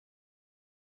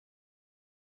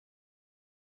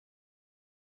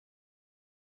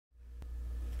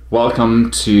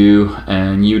Welcome to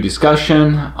a new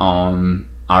discussion on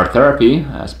art therapy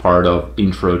as part of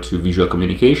Intro to Visual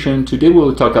Communication. Today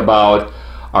we'll talk about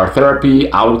art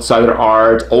therapy, outsider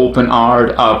art, open art,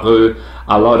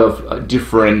 a lot of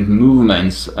different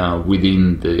movements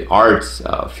within the arts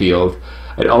field,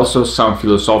 and also some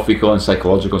philosophical and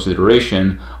psychological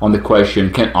consideration on the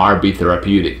question, can art be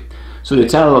therapeutic? So the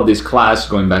title of this class,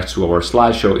 going back to our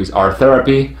slideshow, is Art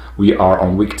Therapy. We are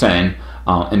on week 10.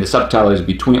 And the subtitle is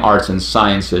Between Arts and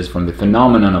Sciences, from the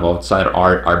phenomenon of outsider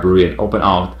art, arboreal and open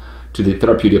art, to the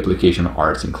therapeutic application of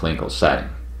arts in clinical setting.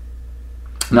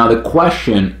 Now the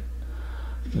question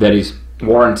that is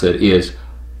warranted is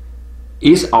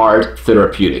art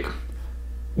therapeutic?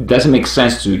 Does it make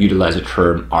sense to utilize the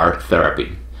term art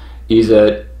therapy? Is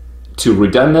it too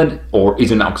redundant, or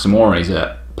is it an oxymoron, is it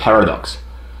a paradox?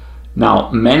 Now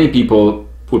many people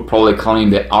would probably claim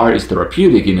that art is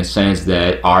therapeutic in the sense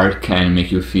that art can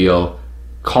make you feel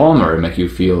calmer, make you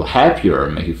feel happier,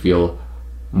 make you feel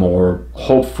more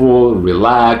hopeful,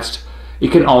 relaxed.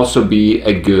 It can also be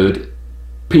a good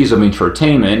piece of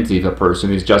entertainment if a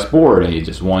person is just bored and you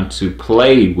just want to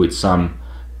play with some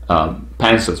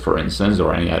pencils, for instance,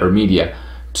 or any other media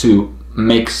to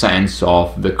make sense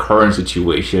of the current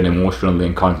situation emotionally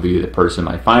and cognitively the person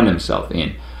might find himself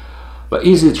in. But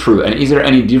is it true, and is there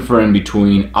any difference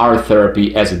between art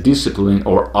therapy as a discipline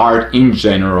or art in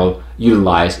general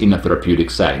utilized in a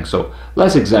therapeutic setting? So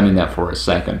let's examine that for a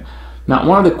second. Now,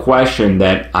 one of the questions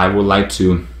that I would like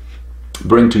to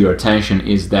bring to your attention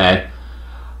is that,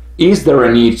 is there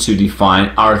a need to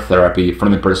define art therapy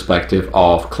from the perspective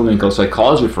of clinical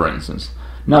psychology, for instance?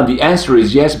 Now, the answer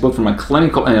is yes, both from a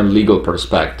clinical and a legal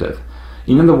perspective.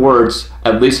 In other words,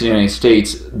 at least in the United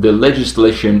States, the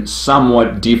legislation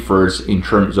somewhat differs in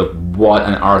terms of what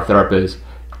an art therapist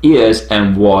is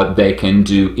and what they can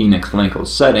do in a clinical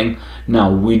setting.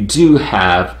 Now, we do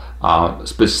have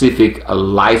specific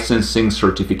licensing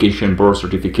certification, board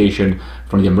certification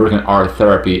from the American Art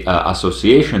Therapy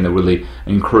Association that really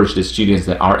encourage the students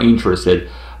that are interested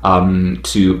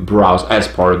to browse as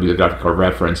part of bibliographical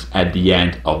reference at the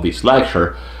end of this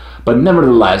lecture. But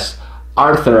nevertheless,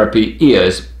 art therapy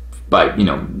is, by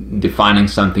defining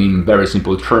something in very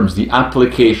simple terms, the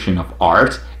application of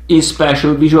art,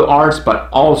 especially visual arts, but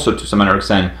also to some other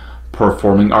extent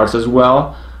performing arts as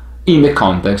well, in the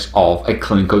context of a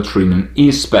clinical treatment,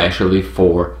 especially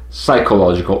for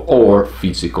psychological or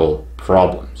physical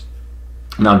problems.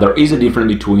 Now, there is a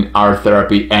difference between art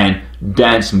therapy and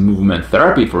dance movement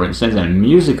therapy, for instance, and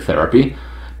music therapy.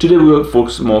 Today we will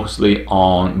focus mostly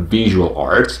on visual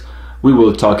arts. We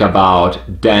will talk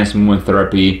about dance movement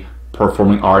therapy,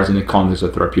 performing arts in the context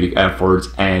of therapeutic efforts,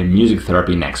 and music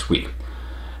therapy next week.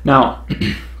 Now,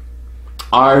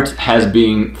 art has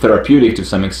been therapeutic to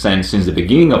some extent since the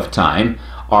beginning of time.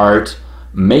 Art,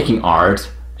 making art,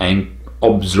 and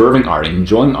observing art,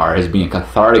 enjoying art has been a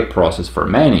cathartic process for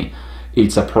many.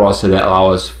 It's a process that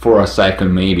allows us for a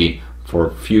second, maybe for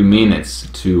a few minutes,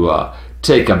 to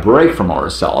take a break from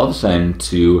ourselves and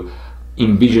to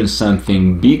envision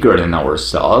something bigger than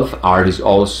ourselves. Art is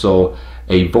also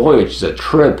a voyage, it's a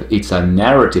trip, it's a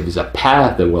narrative, it's a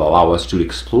path that will allow us to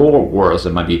explore worlds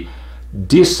that might be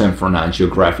distant from us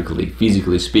geographically,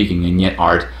 physically speaking, and yet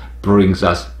art brings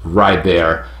us right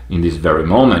there in this very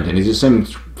moment. And it's the same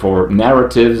for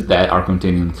narratives that are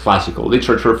contained in classical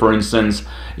literature, for instance,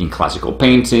 in classical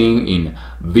painting, in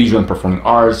visual and performing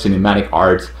arts, cinematic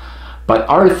arts. But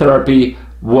art therapy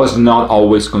was not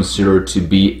always considered to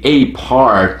be a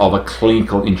part of a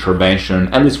clinical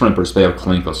intervention, at least from the perspective of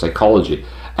clinical psychology.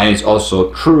 And it's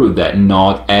also true that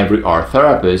not every art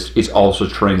therapist is also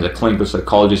trained as a clinical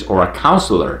psychologist or a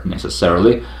counselor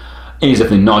necessarily. And it's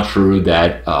definitely not true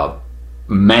that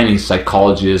many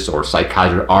psychologists or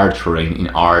psychiatrists are trained in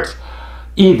art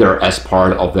either as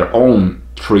part of their own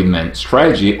treatment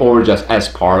strategy or just as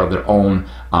part of their own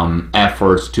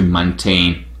efforts to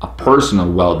maintain a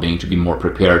personal well-being, to be more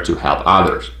prepared to help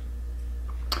others.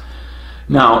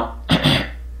 Now,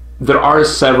 there are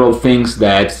several things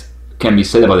that can be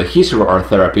said about the history of art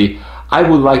therapy. I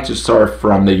would like to start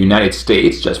from the United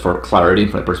States, just for clarity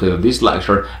from the perspective of this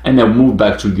lecture, and then move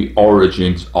back to the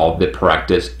origins of the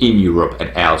practice in Europe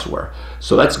and elsewhere.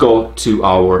 So let's go to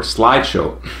our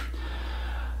slideshow.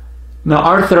 Now,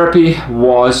 art therapy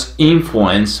was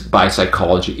influenced by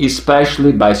psychology,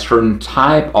 especially by certain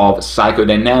type of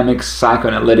psychodynamic,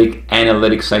 psychoanalytic,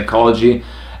 analytic psychology,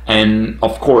 and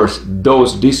of course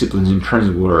those disciplines in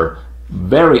turn were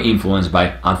very influenced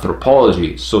by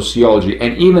anthropology, sociology,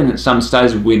 and even some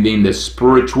studies within the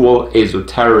spiritual,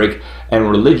 esoteric,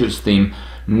 and religious theme,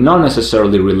 not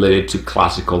necessarily related to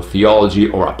classical theology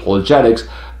or apologetics,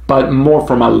 but more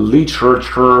from a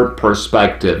literature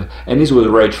perspective. And this was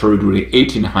very true during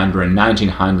 1800 and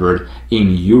 1900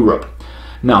 in Europe.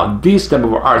 Now, this type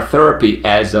of art therapy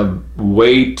as a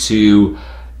way to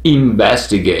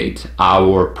investigate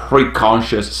our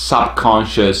preconscious,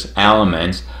 subconscious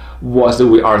elements was the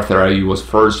way art therapy was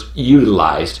first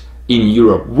utilized in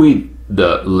Europe with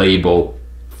the label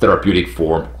therapeutic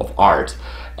form of art.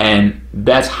 And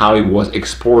that's how it was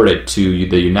exported to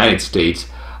the United States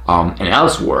and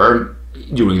elsewhere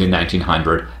during the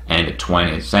 1900s and the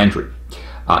 20th century.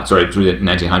 Through the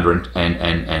 1900s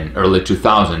and early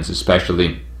 2000s,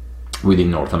 especially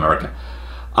within North America.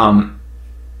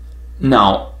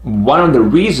 Now, one of the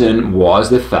reasons was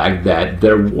the fact that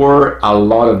there were a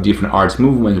lot of different arts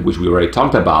movements, which we already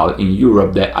talked about in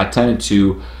Europe, that attempted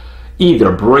to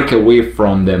either break away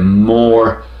from the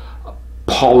more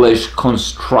polished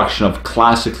construction of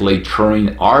classically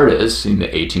trained artists in the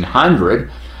 1800s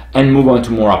and move on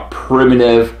to more a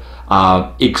primitive,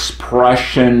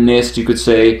 expressionist, you could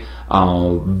say,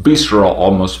 visceral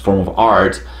almost form of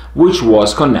art, which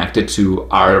was connected to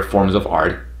other forms of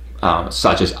art,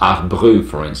 such as art brut,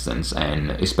 for instance,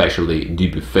 and especially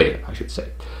Dubuffet, I should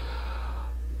say.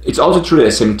 It's also true at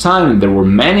the same time there were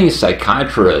many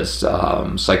psychiatrists,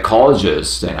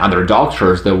 psychologists, and other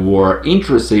doctors that were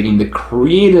interested in the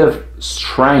creative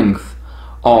strength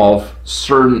of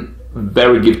certain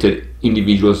very gifted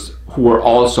individuals who were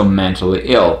also mentally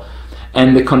ill.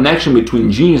 And the connection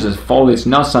between genius and folly is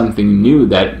not something new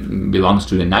that belongs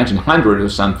to the 1900s. It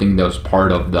was something that was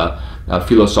part of the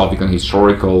philosophical and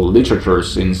historical literature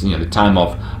since the time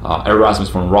of Erasmus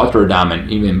from Rotterdam and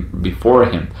even before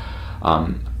him.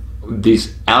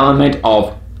 This element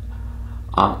of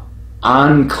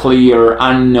unclear,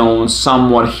 unknown,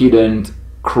 somewhat hidden,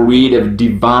 creative,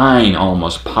 divine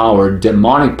almost power,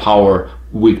 demonic power,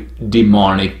 with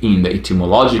demonic in the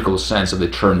etymological sense of the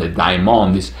term, the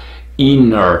daimon, this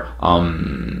inner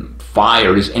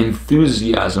fire, this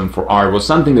enthusiasm for art, was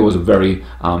something that was very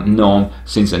known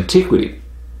since antiquity.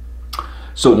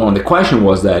 So one of the questions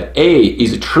was that,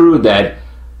 is it true that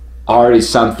art is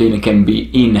something that can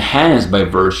be enhanced by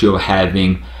virtue of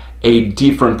having a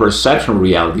different perception of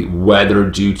reality, whether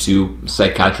due to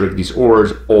psychiatric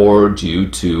disorders or due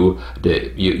to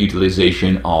the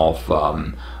utilization of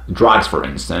drugs, for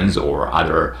instance, or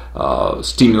other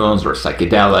stimulants or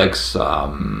psychedelics,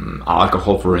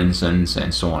 alcohol, for instance,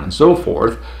 and so on and so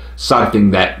forth.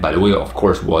 Something that, by the way, of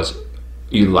course, was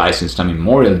utilized since time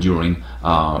immemorial during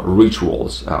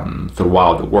rituals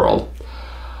throughout the world.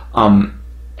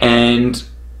 And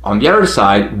on the other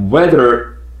side, whether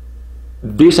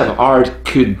this type of art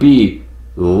could be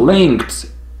linked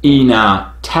in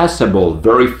a testable,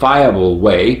 verifiable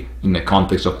way in the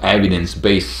context of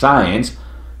evidence-based science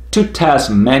to test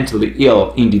mentally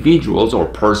ill individuals or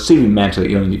perceiving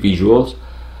mentally ill individuals,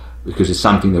 because it's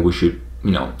something that we should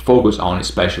focus on,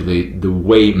 especially the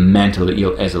way mentally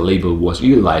ill as a label was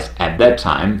utilized at that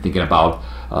time, thinking about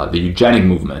the eugenic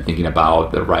movement, thinking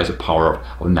about the rise of power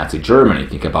of Nazi Germany,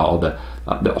 thinking about all the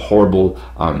horrible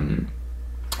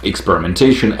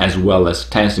experimentation as well as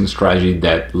testing strategy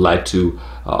that led to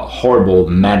horrible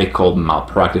medical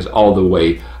malpractice all the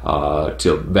way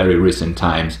till very recent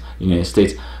times in the United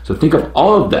States. So think of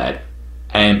all of that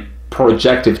and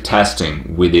projective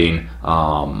testing within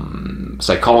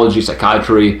psychology,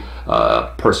 psychiatry,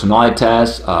 personality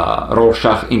tests,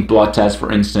 Rorschach ink blot tests,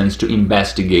 for instance, to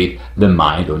investigate the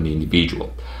mind of the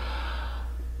individual.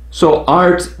 So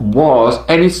art was,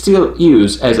 and is still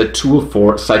used as a tool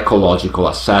for psychological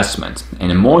assessment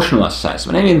and emotional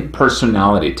assessment and even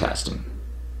personality testing.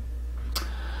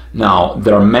 Now,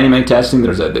 there are many testing.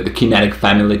 There's the kinetic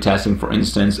family testing, for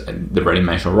instance, the already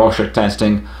mentioned Rorschach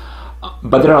testing.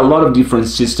 But there are a lot of different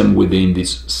systems within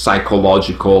this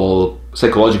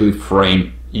psychologically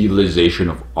framed utilization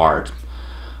of art.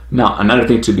 Now, another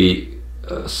thing to be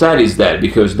said is that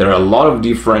because there are a lot of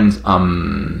different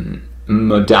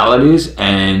modalities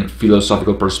and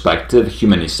philosophical perspective,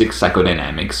 humanistic,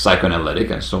 psychodynamic, psychoanalytic,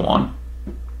 and so on,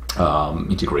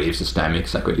 integrative, systemic,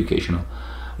 psychoeducational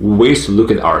ways to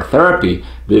look at art therapy,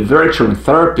 the very term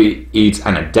therapy is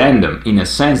an addendum in a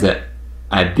sense that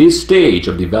at this stage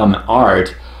of development,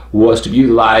 art was to be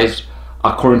utilized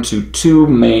according to two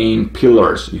main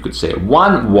pillars, you could say.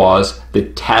 One was the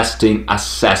testing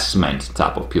assessment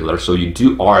type of pillar. So you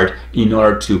do art in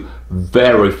order to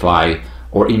verify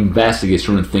or investigate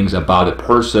certain things about the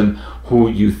person who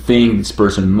you think this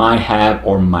person might have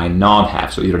or might not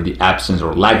have. So either the absence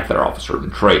or lack thereof of certain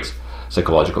traits,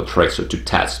 psychological traits, so to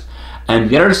test. And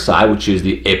the other side, which is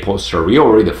the a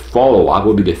posteriori, the follow-up,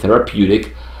 will be the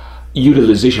therapeutic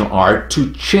utilization of art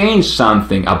to change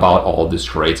something about all these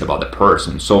traits about the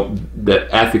person. So the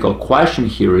ethical question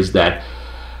here is that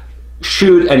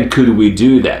should and could we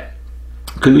do that?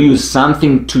 Could we use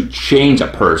something to change a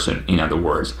person, in other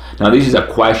words? Now this is a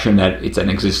question that it's an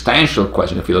existential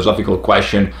question, a philosophical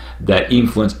question that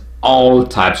influences all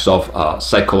types of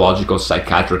psychological,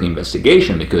 psychiatric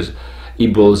investigation, because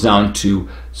it boils down to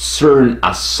certain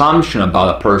assumption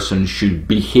about a person should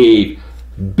behave,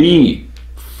 be,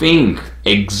 think,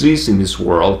 exist in this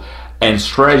world, and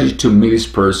strategy to make this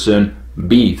person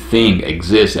be, think,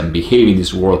 exist, and behave in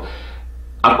this world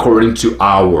according to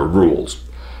our rules.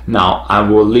 Now, I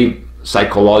will leave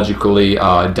psychologically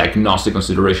diagnostic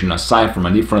consideration aside from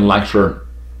a different lecture.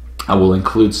 I will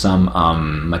include some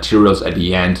materials at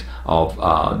the end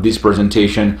of this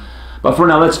presentation. But for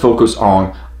now, let's focus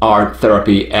on art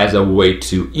therapy as a way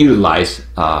to utilize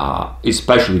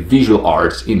especially visual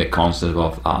arts in the concept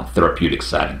of therapeutic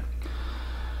setting.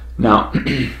 Now,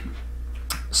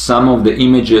 some of the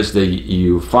images that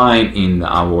you find in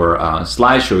our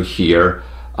slideshow here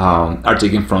are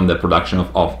taken from the production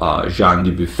of Jean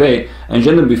Dubuffet. And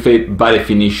Jean Dubuffet, by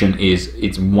definition,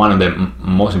 it's one of the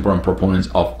most important proponents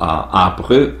of art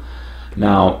brut.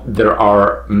 Now, there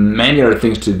are many other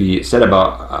things to be said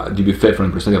about Dubuffet from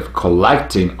the perspective of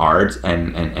collecting art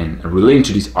and relating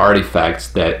to these artifacts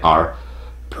that are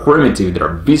primitive, that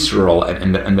are visceral,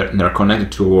 and they're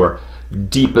connected to our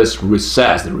deepest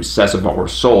recess, the recess of our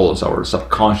souls, our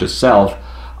subconscious self,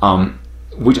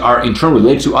 which are in turn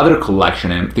related to other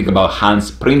collection. And think about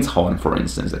Hans Prinzhorn, for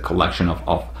instance, the collection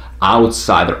of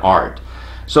outsider art.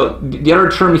 So the other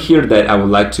term here that I would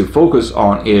like to focus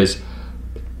on is,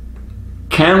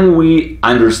 can we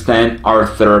understand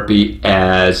art therapy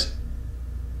as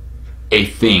a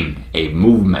thing, a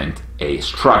movement, a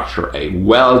structure, a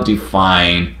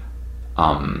well-defined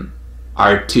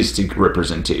artistic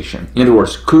representation? In other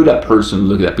words, could a person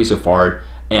look at a piece of art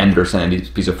and understand that this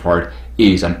piece of art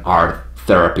is an art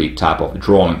therapy type of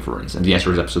drawing, for instance? The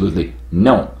answer is absolutely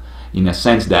no, in a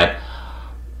sense that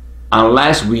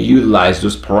unless we utilize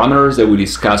those parameters that we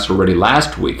discussed already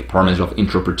last week, parameters of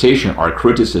interpretation, art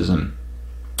criticism,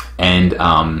 and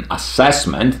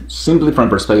assessment, simply from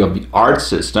the perspective of the art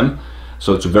system,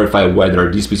 so to verify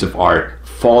whether this piece of art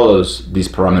follows these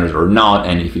parameters or not,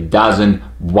 and if it doesn't,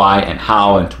 why and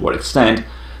how and to what extent,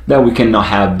 then we cannot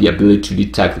have the ability to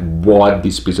detect what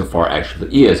this piece of art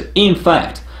actually is. In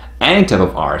fact, any type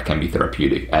of art can be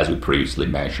therapeutic, as we previously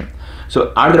mentioned.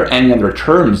 So are there any other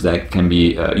terms that can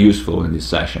be useful in this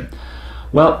session?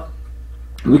 Well,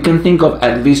 we can think of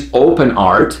at least open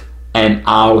art and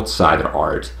outsider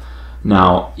art.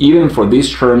 Now, even for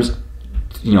these terms,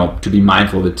 to be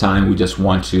mindful of the time, we just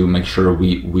want to make sure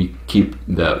we keep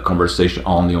the conversation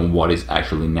only on what is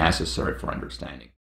actually necessary for understanding.